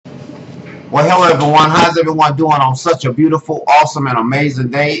Well, hello everyone. How's everyone doing on such a beautiful, awesome, and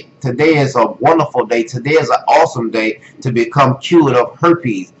amazing day? Today is a wonderful day. Today is an awesome day to become cured of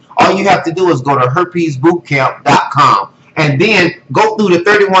herpes. All you have to do is go to herpesbootcamp.com and then go through the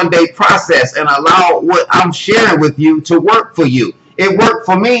 31-day process and allow what I'm sharing with you to work for you. It worked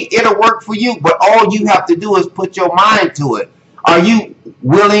for me. It'll work for you. But all you have to do is put your mind to it. Are you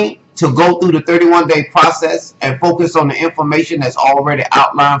willing to go through the 31-day process and focus on the information that's already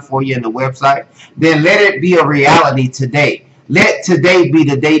outlined for you in the website? Then let it be a reality today. Let today be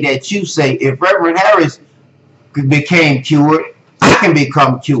the day that you say, if Reverend Harris became cured, I can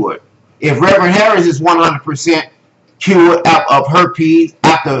become cured. If Reverend Harris is 100% cured of herpes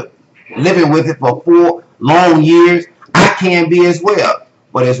after living with it for 4 long years, I can be as well.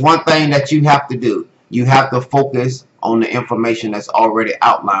 But there's one thing that you have to do. You have to focus on the information that's already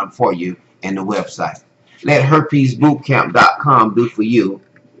outlined for you in the website. Let herpesbootcamp.com do for you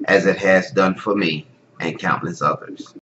as it has done for me and countless others.